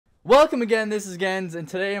Welcome again, this is Gens, and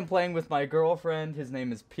today I'm playing with my girlfriend. His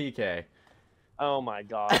name is PK. Oh my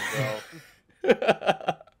god, bro.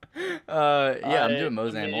 Yeah, I'm doing I MOZAM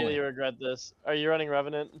immediately only. regret this. Are you running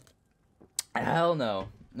Revenant? Hell no.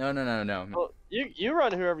 No. Well, you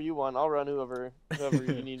run whoever you want. I'll run whoever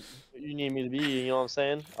you need me to be. You know what I'm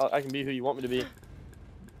saying? I can be who you want me to be.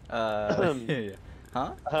 Yeah.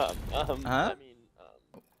 Huh? Huh? Huh? I mean,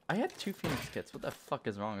 I had 2 Phoenix kits. What the fuck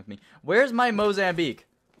is wrong with me? Where's my Mozambique?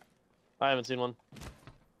 I haven't seen one.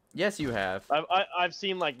 Yes, you have. I've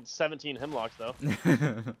seen like 17 hemlocks though.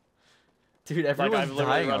 Dude, Like everyone's I've literally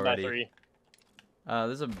dying run already. by 3.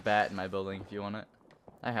 There's a bat in my building if you want it.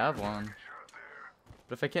 I have one.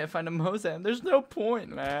 But if I can't find a MOZAM, there's no point,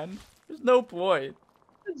 man. There's no point.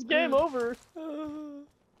 It's game over. Bro.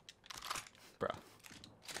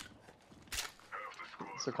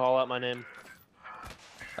 So call out my name.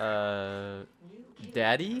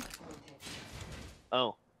 Daddy?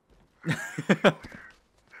 Oh.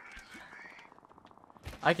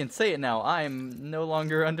 I can say it now. I'm no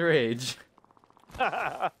longer underage.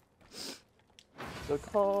 So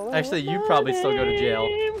call Actually, out you my probably still go to jail.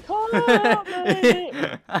 name, call out my name.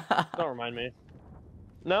 Don't remind me.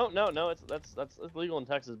 No. That's legal in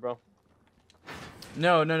Texas, bro.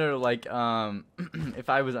 No. Like, if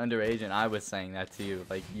I was underage and I was saying that to you,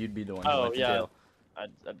 like, you'd be the one who went to jail. I'd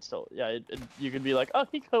still, yeah. You could be like, oh,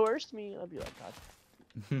 he coerced me. I'd be like, God,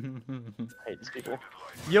 I hate these people.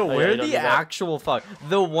 Yo, Oh, yeah, where you don't the do that. actual fuck?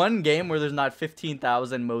 The one game where there's not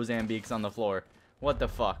 15,000 Mozambiques on the floor. What the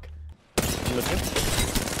fuck? You with me?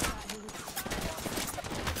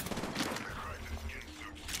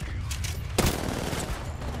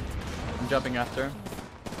 I'm jumping after him.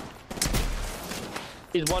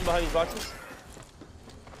 He's one behind these boxes.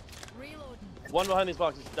 Reloading. One behind these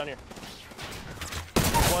boxes, down here.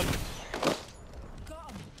 One.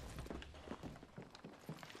 Got him.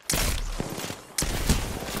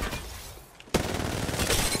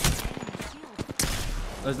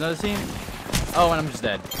 There's another team. Oh, and I'm just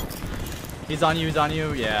dead. He's on you.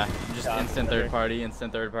 Yeah, just Yeah, instant okay. third party.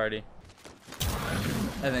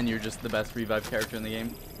 And then you're just the best revive character in the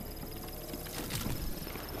game.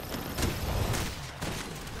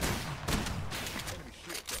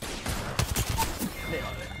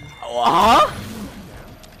 Huh?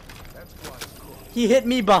 He hit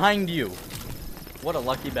me behind you. What a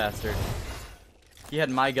lucky bastard. He had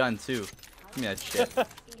my gun too. Give me that shit.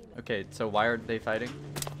 Okay, so why are they fighting?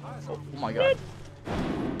 Oh my god.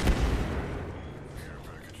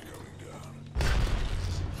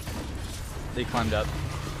 They climbed up.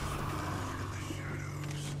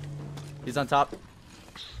 He's on top.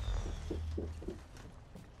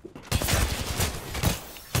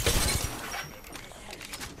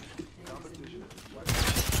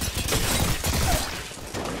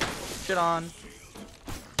 Shit on.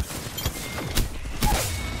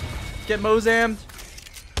 Get Mozammed.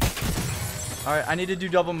 Alright, I need to do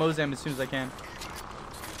double Mozam as soon as I can.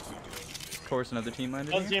 Of course, another team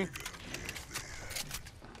landed Another here. team.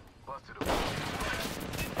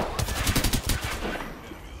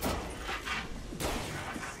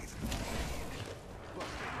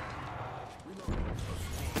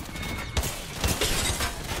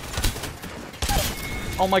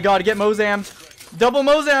 Oh my god, get Mozammed. Double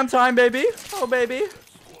Mozam time, baby. Oh, baby.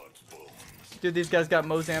 Dude, these guys got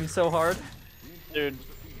Mozam so hard. Dude,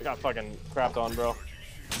 I got fucking crapped on, bro.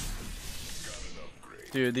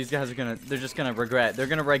 Dude, these guys are they're just gonna regret. They're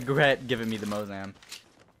gonna regret giving me the Mozam.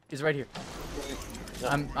 He's right here.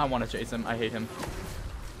 I want to chase him. I hate him.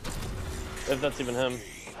 If that's even him.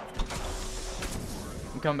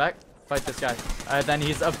 I'm coming back. Fight this guy. Then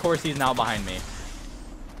of course, he's now behind me.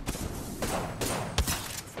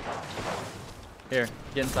 Here,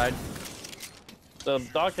 get inside. The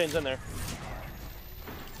dog chain's in there.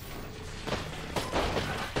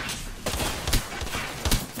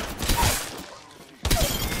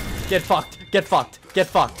 Get fucked.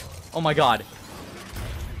 Oh my god.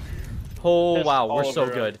 Oh Pissed wow, all we're so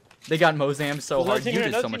over, good. They got Mozam so There's hard. another team You here,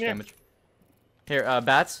 did so another much team here. damage. Here,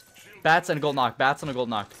 bats. Bats and a gold knock. Bats and a gold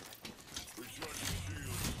knock.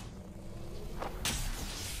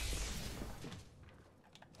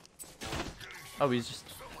 Oh, he's just...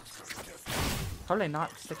 How are they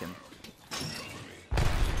not sticking?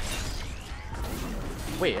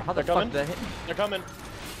 Wait, how the They're fuck coming. did that hit me? They're coming.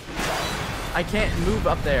 I can't move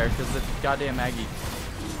up there because the goddamn Maggie.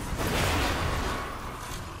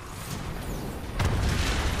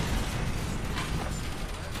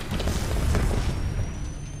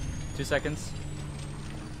 Two seconds.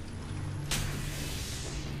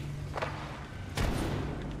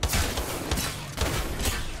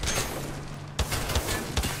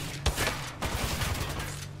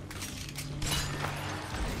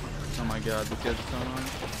 Oh my god, this guy's so annoying.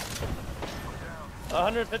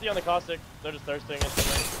 150 on the caustic. They're just thirsting at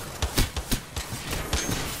something.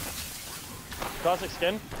 Caustic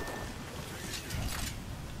skin.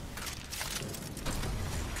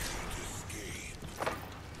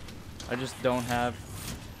 I just don't have.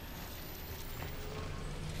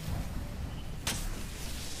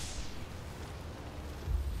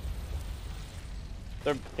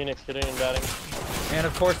 They're Phoenix getting and batting. And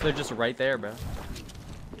of course, they're just right there, bro.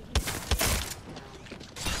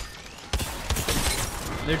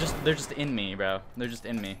 They're just in me, bro. They're just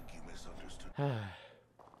in me.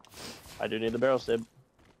 I do need the barrel stib.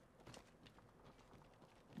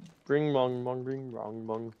 Bring bong bong bring bong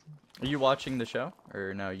bong. Are you watching the show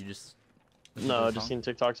or no? You just No, I just seen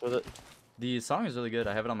TikToks with it. The song is really good.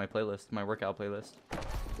 I have it on my playlist, my workout playlist.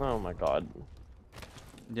 Oh my god.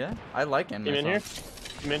 Yeah, I like him. You in here?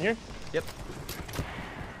 You in here? Yep.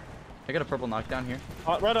 I got a purple knockdown here.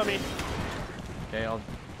 Right on me. Okay,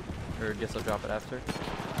 or guess I'll drop it after.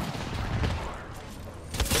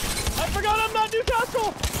 I forgot I'm not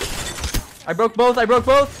Newcastle. I broke both. I broke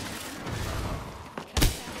both.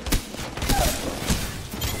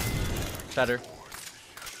 Better.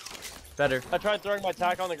 Better. I tried throwing my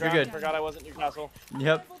tack on the ground. You're good. I forgot I wasn't Newcastle.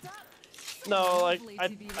 Yep. No, like I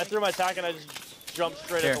threw my tack and I just jumped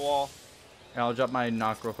straight Here. at the wall. Yeah, I'll drop my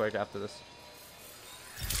knock real quick after this.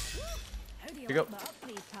 Here you go.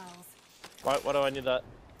 Why do I need that?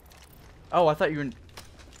 Oh, I thought you were.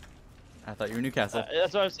 I thought you were Newcastle.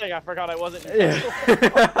 That's what I was saying. I forgot I wasn't Newcastle.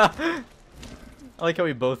 Yeah. I like how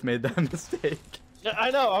we both made that mistake. Yeah,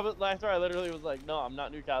 I know. After I literally was like, no, I'm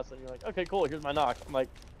not Newcastle. And you're like, okay, cool. Here's my knock. I'm like,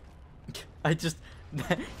 I just.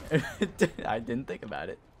 I didn't think about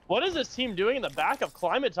it. what is this team doing in the back of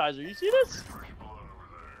Climatizer? You see this?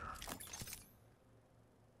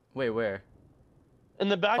 Wait, where? In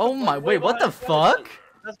the back. Oh of, my, wait, what the behind fuck?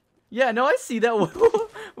 Yeah, no, I see that.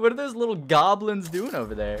 What are those little goblins doing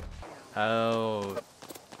over there? Oh,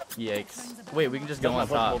 yikes. Wait, we can just go on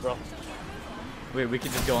That's not top. bro. Wait, we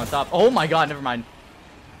can just go on top. Oh my god, never mind.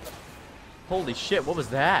 Holy shit, what was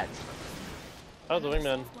that? That was a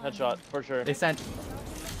wingman headshot for sure. They sent.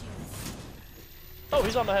 Oh,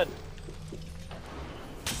 he's on the head.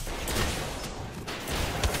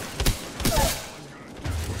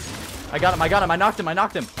 I got him, I got him, I knocked him, I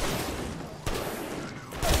knocked him.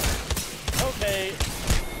 Okay.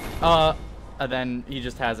 And then he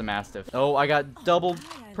just has a Mastiff. Oh, I got double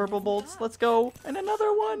purple bolts. Let's go. And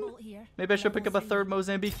another one. Maybe I should pick up a third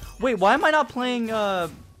Mozambique. Wait, why am I not playing,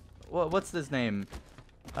 what's his name?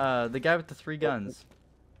 The guy with the 3 guns.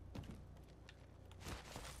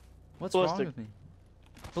 What's wrong Ballistic. with me?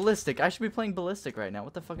 Ballistic. I should be playing Ballistic right now.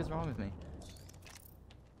 What the fuck is wrong with me?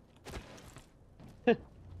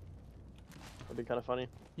 That'd be kind of funny.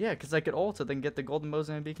 Yeah, because I could ult and then get the golden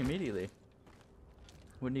Mozambique immediately.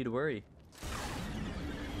 Wouldn't need to worry.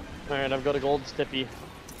 Alright, I've got a gold stiffy.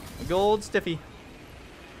 A gold stiffy.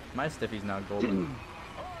 My stiffy's not golden.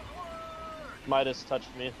 Midas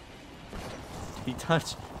touched me. He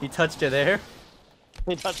touched you there?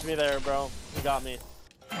 He touched me there, bro. He got me.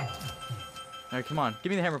 Alright, come on. Give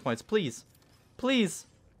me the hammer points, please. Please.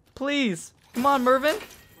 Please. Come on, Mervin.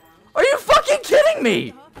 Are you fucking kidding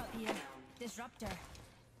me?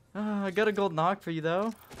 I got a gold knock for you,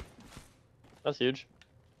 though. That's huge.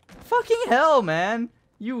 Fucking hell, man.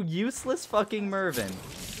 You useless fucking Mervin.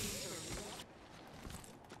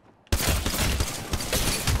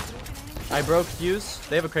 I broke fuse.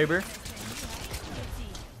 They have a Kraber.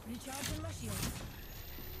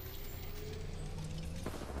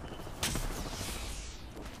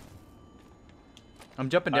 I'm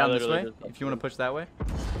jumping down this way, if you want to push that way.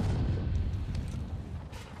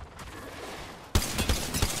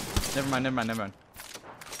 Never mind, never mind, never mind.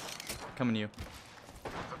 Coming to you.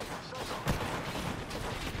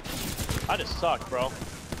 I just suck, bro.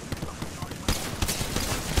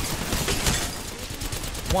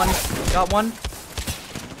 One. Got one.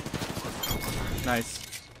 Nice.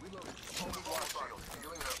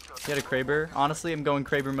 He had a Kraber. Honestly, I'm going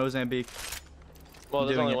Kraber Mozambique. Well,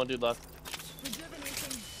 there's doing only it. one dude left.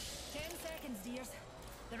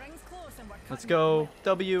 Let's go.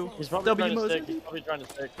 W. He's probably W trying to stick. He's Mozambique. probably trying to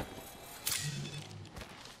stick.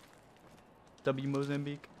 W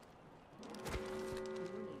Mozambique.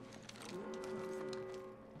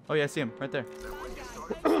 Oh yeah, I see him right there.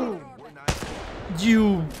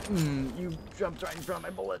 You jumped right in front of my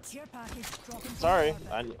bullets. Sorry.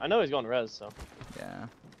 I know he's going res, so. Yeah.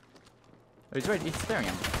 Oh, he's right. He's staring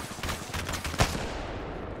at me.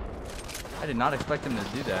 I did not expect him to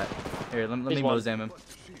do that. Here, let me one. Mozam him.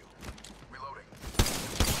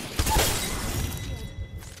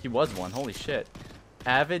 He was one. Holy shit.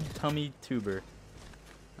 Avid tummy tuber.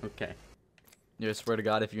 Okay. I swear to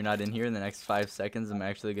God, if you're not in here in the next 5 seconds, I'm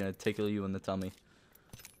actually gonna tickle you in the tummy.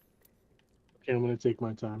 Okay, I'm gonna take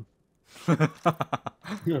my time.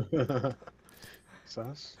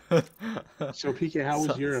 Sus. So PK, how was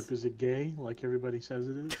Sus. Europe? Is it gay like everybody says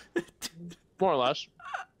it is? More or less.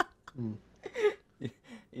 Hmm.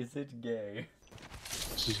 Is it gay?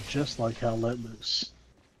 This is just like how Let Loose.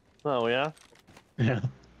 Oh yeah. Yeah.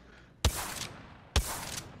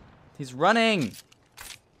 He's running.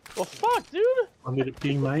 Well, fuck, dude. I need a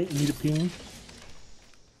ping, mate. I need a ping.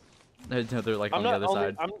 No, they're like I'm on the not other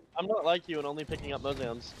only, side. I'm not like you and only picking up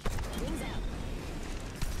MOZAMs.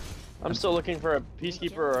 I'm still looking for a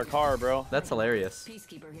peacekeeper or a car, bro. That's hilarious.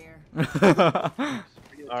 Peacekeeper here.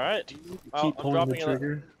 All right. Keep I'm pulling dropping the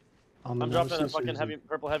trigger. On the I'm dropping a Nemesis, or fucking is heavy it-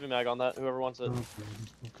 purple heavy mag on that. Whoever wants it. Okay.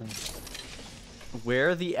 Okay.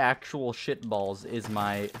 Where the actual shit balls is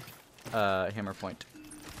my hammer point?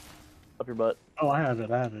 Up your butt. Oh, I have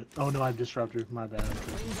it. I have it. Oh no, I disrupted. My bad.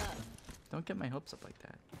 Wings up. Don't get my hopes up like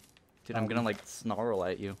that. Dude, I'm gonna like snarl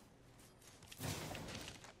at you.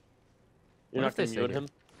 You're What not if they gonna say mute here? him.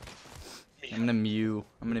 I'm gonna mew.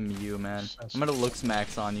 I'm gonna mew, man. I'm gonna looks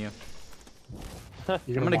max on you.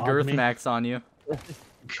 You're I'm gonna mob girth me? max on you.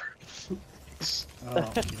 Oh,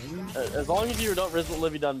 man. As long as you don't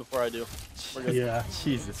Live done before I do. We're good. Yeah.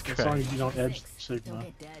 Jesus As long Christ. as you don't edge Don't Sigma.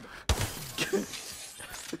 get dead.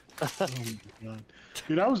 Oh my God.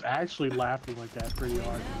 Dude, I was actually laughing like that pretty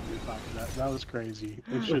hard when you were talking that. That was crazy.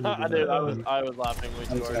 It shouldn't have I been did. that. I was laughing way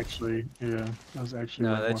That too was hard. actually, yeah. That was actually.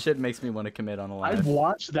 No, way that more- shit makes me want to commit on a I've lie.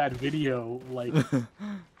 watched that video like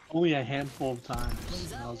only a handful of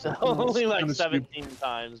times. And I was like, oh, Only it's like kinda 17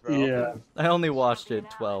 times, bro. Yeah. I only watched it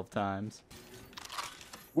 12 times.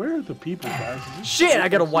 Where are the people, guys? Is this Shit, I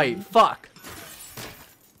got a white. Fuck.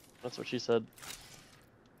 That's what she said.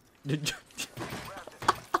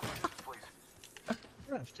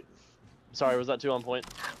 Crafted. Sorry, was that too on point?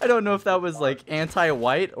 I don't know if that was like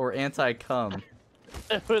anti-white or anti-cum.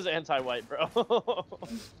 It was anti-white, bro.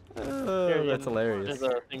 Here, That's hilarious.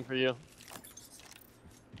 There's a thing for you.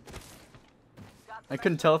 I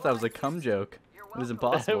couldn't tell if that was a cum joke. It was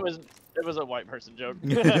impossible. It was a white person joke.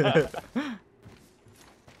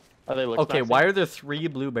 Oh, they look Okay, sexy. why are there 3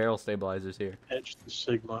 blue barrel stabilizers here? Edge the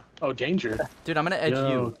Sigma. Oh, danger. Dude, I'm gonna edge Yo.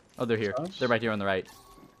 you. Oh, they're here. Sus? They're right here on the right.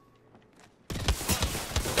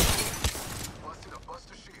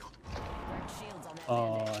 Cracked shields on that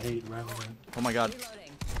Oh, bandit. I hate Revenant. Oh my god.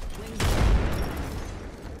 Reloading. Wings up.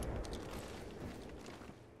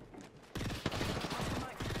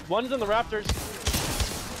 One's in the Raptors.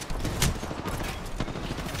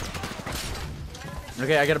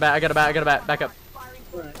 Okay, I got a bat. I got a bat. I got a bat. Back up.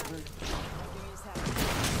 Right, right.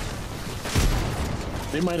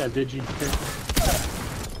 They might have Digi.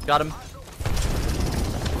 Got him.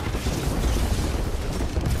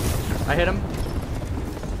 I hit him.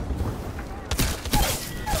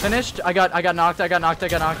 Finished. I got knocked. I got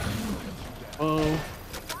knocked. Oh.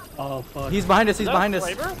 Oh, fuck. He's behind us. He's Is that behind us.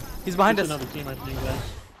 Kraber? He's behind There's us. another team, I think, guys.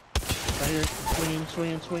 Right here.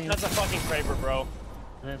 Swinging. That's a fucking Kraber, bro.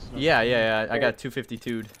 That's another Yeah. I got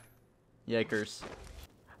 252'd. Yikers.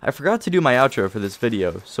 I forgot to do my outro for this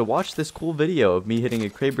video, so watch this cool video of me hitting a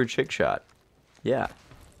Kraber chick shot. Yeah.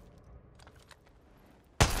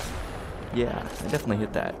 Yeah, I definitely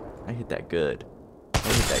hit that. I hit that good. I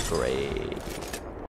hit that great.